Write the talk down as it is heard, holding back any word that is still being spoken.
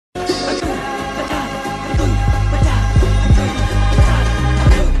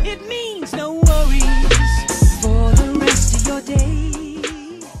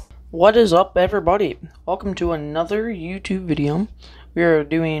What is up, everybody? Welcome to another YouTube video. We are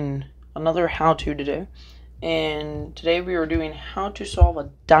doing another how-to today, and today we are doing how to solve a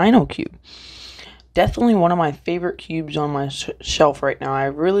Dino cube. Definitely one of my favorite cubes on my shelf right now. I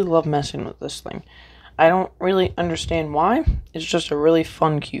really love messing with this thing. I don't really understand why. It's just a really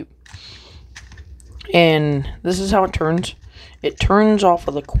fun cube. And this is how it turns. It turns off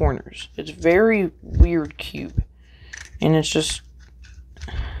of the corners. It's a very weird cube, and it's just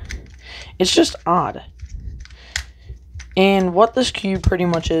odd. And what this cube pretty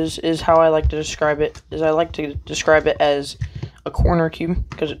much is how I like to describe it, is I like to describe it as a corner cube,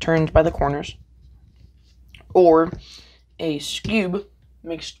 because it turns by the corners. Or a skewb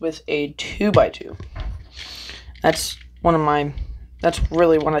mixed with a 2x2. That's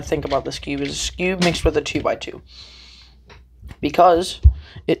really what I think about this cube, is a skewb mixed with a 2x2. Because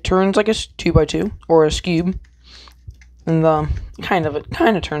it turns like a 2x2, or a skewb. And it kind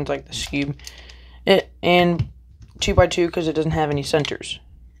of turns like the skewb. And 2x2 because it doesn't have any centers,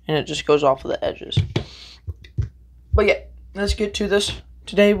 and it just goes off of the edges. But yeah, let's get to this.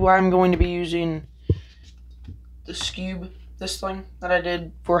 Today, I'm going to be using the skewb, this thing that I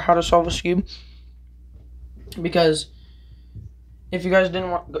did for how to solve a skewb. Because if you guys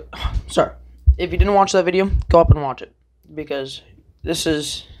didn't if you didn't watch that video, go up and watch it, because this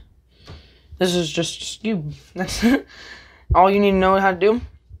is just a skewb. That's all you need to know how to do.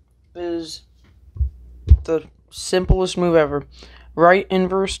 Is the simplest move ever. Right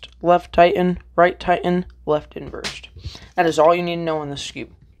inversed, left tighten, right tighten, left inversed. That is all you need to know on this skewb.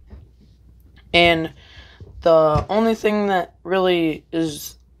 And the only thing that really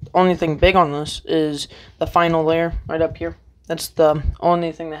is big on this is the final layer right up here. That's the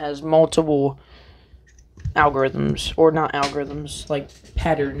only thing that has multiple algorithms, or not algorithms, like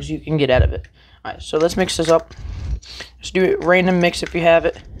patterns you can get out of it. Alright, so let's mix this up. Just do it random mix if you have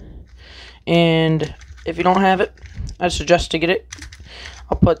it. And if you don't have it, I suggest to get it.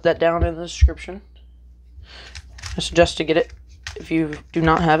 I'll put that down in the description. I suggest to get it if you do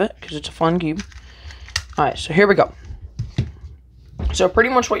not have it, because it's a fun cube. Alright, so here we go. So pretty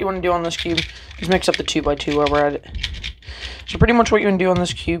much what you want to do on this cube is mix up the 2x2 while we're at it. So pretty much what you want to do on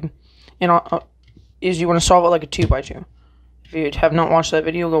this cube is you want to solve it like a 2x2. If you have not watched that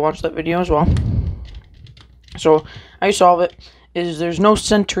video, go watch that video as well. So how you solve it is there's no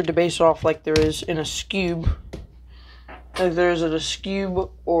center to base off like there is in a skewb. Like there's a skewb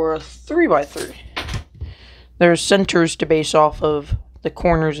or a 3x3. There's centers to base off of the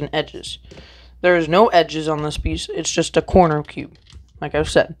corners and edges. There's no edges on this piece. It's just a corner cube, like I've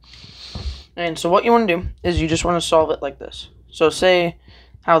said. And so what you want to do is you just want to solve it like this. So say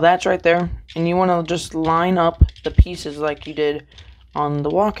how that's right there, and you want to just line up the pieces like you did on the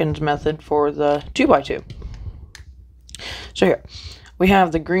walk-ins method for the 2x2. So here, we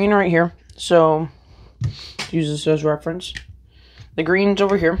have the green right here, so use this as reference. The green's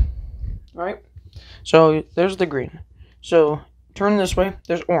over here, alright? So there's the green. So turn this way,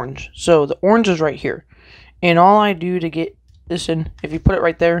 there's orange. So the orange is right here. And all I do to get this in, if you put it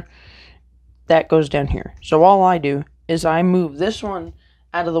right there, that goes down here. So all I do is I move this one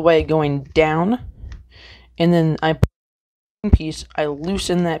out of the way going down, and then I put one piece, I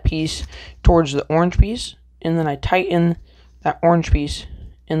loosen that piece towards the orange piece, and then I tighten that orange piece,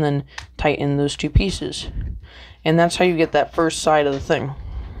 and then tighten those two pieces. And that's how you get that first side of the thing.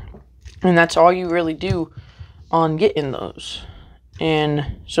 And that's all you really do on getting those.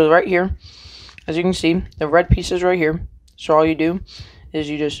 And so right here, as you can see, the red piece is right here. So all you do is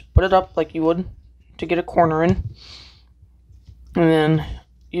you just put it up like you would to get a corner in. And then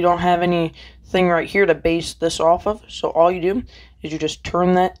you don't have anything right here to base this off of. So all you do is you just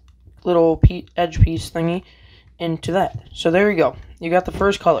turn that little edge piece thingy into that. So there you go. You got the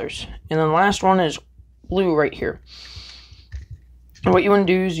first colors. And then the last one is blue right here. And what you want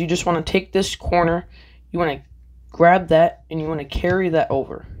to do is you just want to take this corner, you want to grab that, and you want to carry that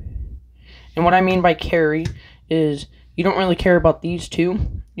over. And what I mean by carry is you don't really care about these two.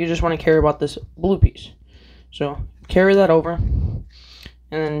 You just want to care about this blue piece. So carry that over. And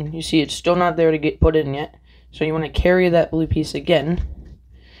then you see it's still not there to get put in yet. So you want to carry that blue piece again.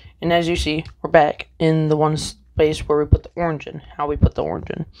 And as you see, we're back in the one place where we put the orange in, how we put the orange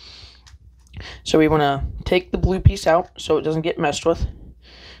in. So we want to take the blue piece out so it doesn't get messed with.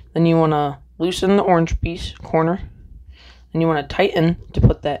 Then you want to loosen the orange piece corner. And you want to tighten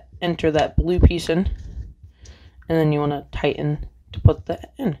to enter that blue piece in. And then you want to tighten to put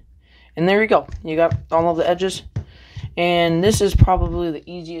that in. And there you go. You got all of the edges. And this is probably the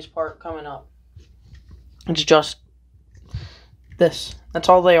easiest part coming up. It's just this. That's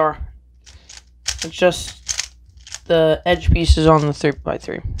all they are. It's just the edge pieces on the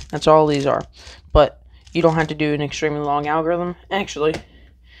 3x3. That's all these are. But you don't have to do an extremely long algorithm. Actually,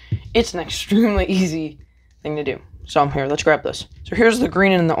 it's an extremely easy thing to do. So here, let's grab this. So here's the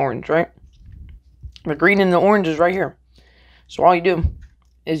green and the orange, right? The green and the orange is right here. So all you do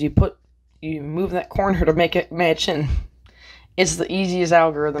is you move that corner to make it match in. It's the easiest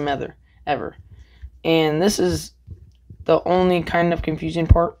algorithm ever. And this is the only kind of confusing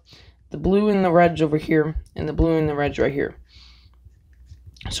part. The blue and the red's over here, and the blue and the red's right here.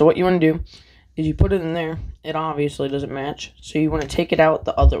 So what you want to do is you put it in there. It obviously doesn't match, so you want to take it out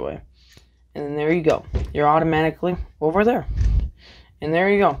the other way. And then there you go. You're automatically over there. And there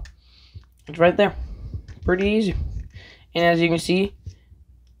you go. It's right there. Pretty easy. And as you can see,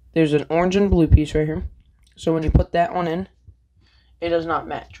 there's an orange and blue piece right here. So when you put that one in, it does not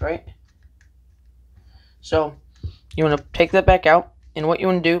match, right? So you want to take that back out. And what you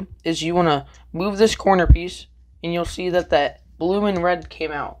want to do is you want to move this corner piece, and you'll see that that blue and red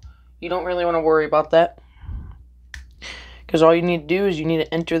came out. You don't really want to worry about that, because all you need to do is you need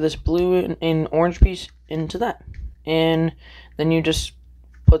to enter this blue and orange piece into that. And then you just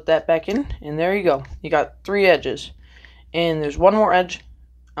put that back in, and there you go. You got 3 edges. And there's one more edge.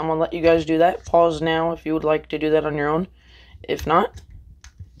 I'm going to let you guys do that. Pause now if you would like to do that on your own. If not,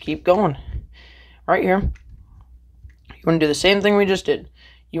 keep going. Right here, you want to do the same thing we just did.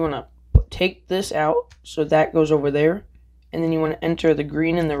 You want to take this out, so that goes over there. And then you want to enter the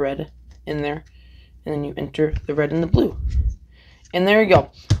green and the red in there. And then you enter the red and the blue. And there you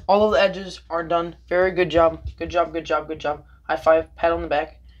go. All of the edges are done. Very good job. Good job, good job, good job. High five, pat on the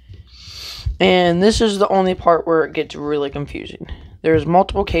back. And this is the only part where it gets really confusing. There's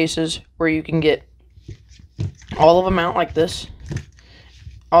multiple cases where you can get all of them out like this.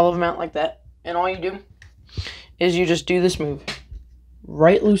 All of them out like that. And all you do is you just do this move.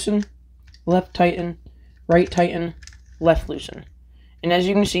 Right loosen, left tighten, right tighten, left loosen. And as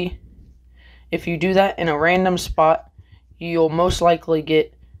you can see, if you do that in a random spot, you'll most likely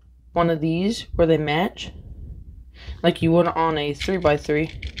get one of these where they match, like you would on a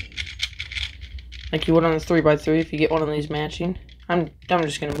 3x3. Like you would on a 3x3 if you get one of these matching. I'm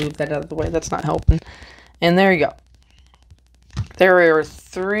just going to move that out of the way. That's not helping. And there you go. There are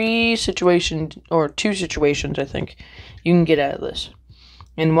 3 situations, or 2 situations, I think, you can get out of this.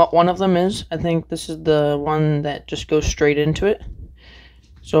 And what one of them is, I think this is the one that just goes straight into it.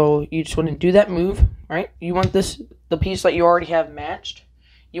 So you just want to do that move, right? You want the piece that you already have matched,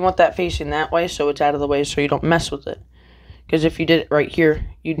 you want that facing that way so it's out of the way so you don't mess with it. Because if you did it right here,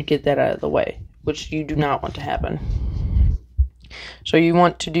 you'd get that out of the way, which you do not want to happen. So you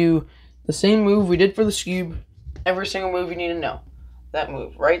want to do the same move we did for the cube. Every single move you need to know. That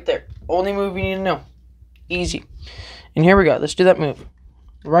move right there. Only move you need to know. Easy. And here we go. Let's do that move.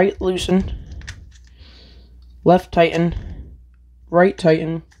 Right loosen. Left tighten. Right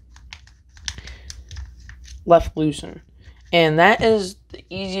tighten. Left loosen. And that is the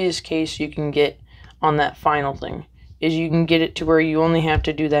easiest case you can get on that final thing. Is you can get it to where you only have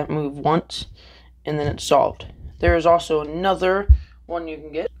to do that move once, and then it's solved. There is also another one you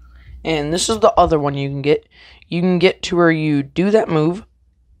can get, and this is the other one you can get. You can get to where you do that move,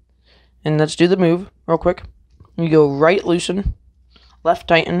 and let's do the move real quick. You go right loosen, left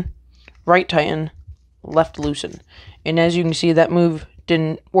tighten, right tighten, left loosen. And as you can see, that move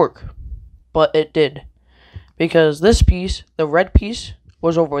didn't work, but it did. Because this piece, the red piece,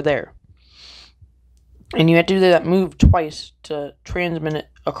 was over there. And you have to do that move twice to transmit it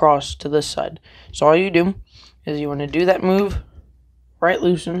across to this side. So all you do is you want to do that move, right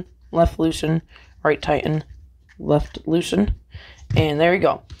loosen, left loosen, right tighten, left loosen, and there you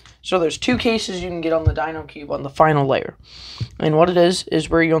go. So there's 2 cases you can get on the Dino Cube on the final layer. And what it is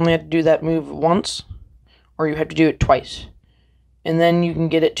where you only have to do that move once, or you have to do it twice. And then you can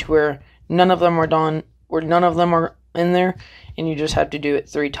get it to where none of them are done, or none of them are in there, and you just have to do it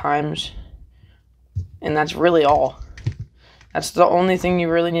 3 times. And that's really all. That's the only thing you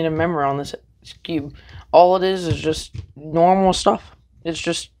really need to remember on this cube. All it is just normal stuff. It's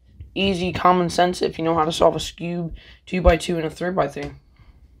just easy common sense if you know how to solve a cube, 2x2 and a 3x3.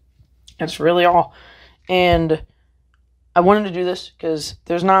 That's really all. And I wanted to do this because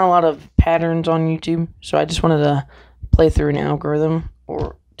there's not a lot of patterns on YouTube, so I just wanted to play through an algorithm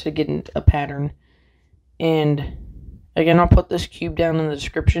or to get a pattern. And again, I'll put this cube down in the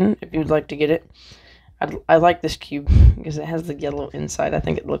description if you'd like to get it. I like this cube because it has the yellow inside. I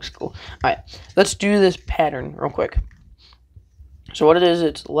think it looks cool. Alright, let's do this pattern real quick. So what it is,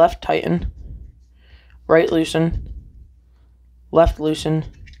 it's left tighten, right loosen, left loosen,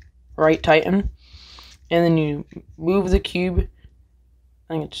 right tighten, and then you move the cube.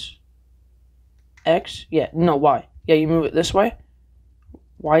 I think it's X. Yeah, no, Y. Yeah, you move it this way.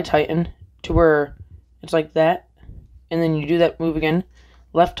 Y tighten to where it's like that. And then you do that move again.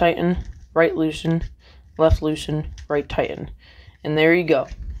 Left tighten, right loosen, left loosen, right tighten. And there you go.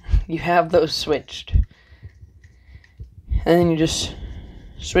 You have those switched. And then you just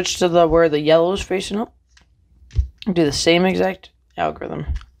switch to the where the yellow is facing up. Do the same exact algorithm.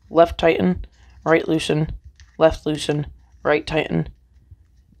 Left tighten, right loosen, left loosen, right tighten.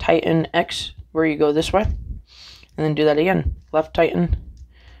 Tighten X where you go this way. And then do that again. Left tighten,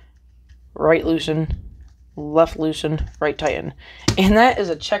 right loosen, left loosen, right tighten. And that is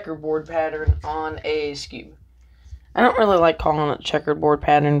a checkerboard pattern on a skube. I don't really like calling it checkerboard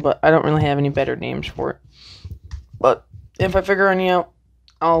pattern, but I don't really have any better names for it. But if I figure any out,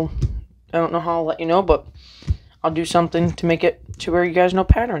 I don't know how I'll let you know, but I'll do something to make it to where you guys know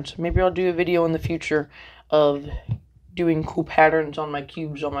patterns. Maybe I'll do a video in the future of doing cool patterns on my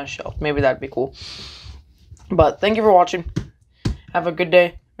cubes on my shelf. Maybe that'd be cool. But thank you for watching. Have a good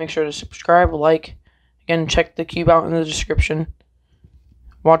day. Make sure to subscribe, like. Again, check the cube out in the description.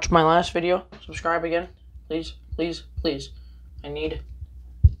 Watch my last video. Subscribe again. Please, please, please. I need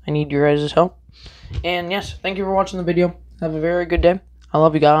your guys' help. And yes, thank you for watching the video. Have a very good day. I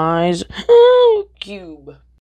love you guys. Cube.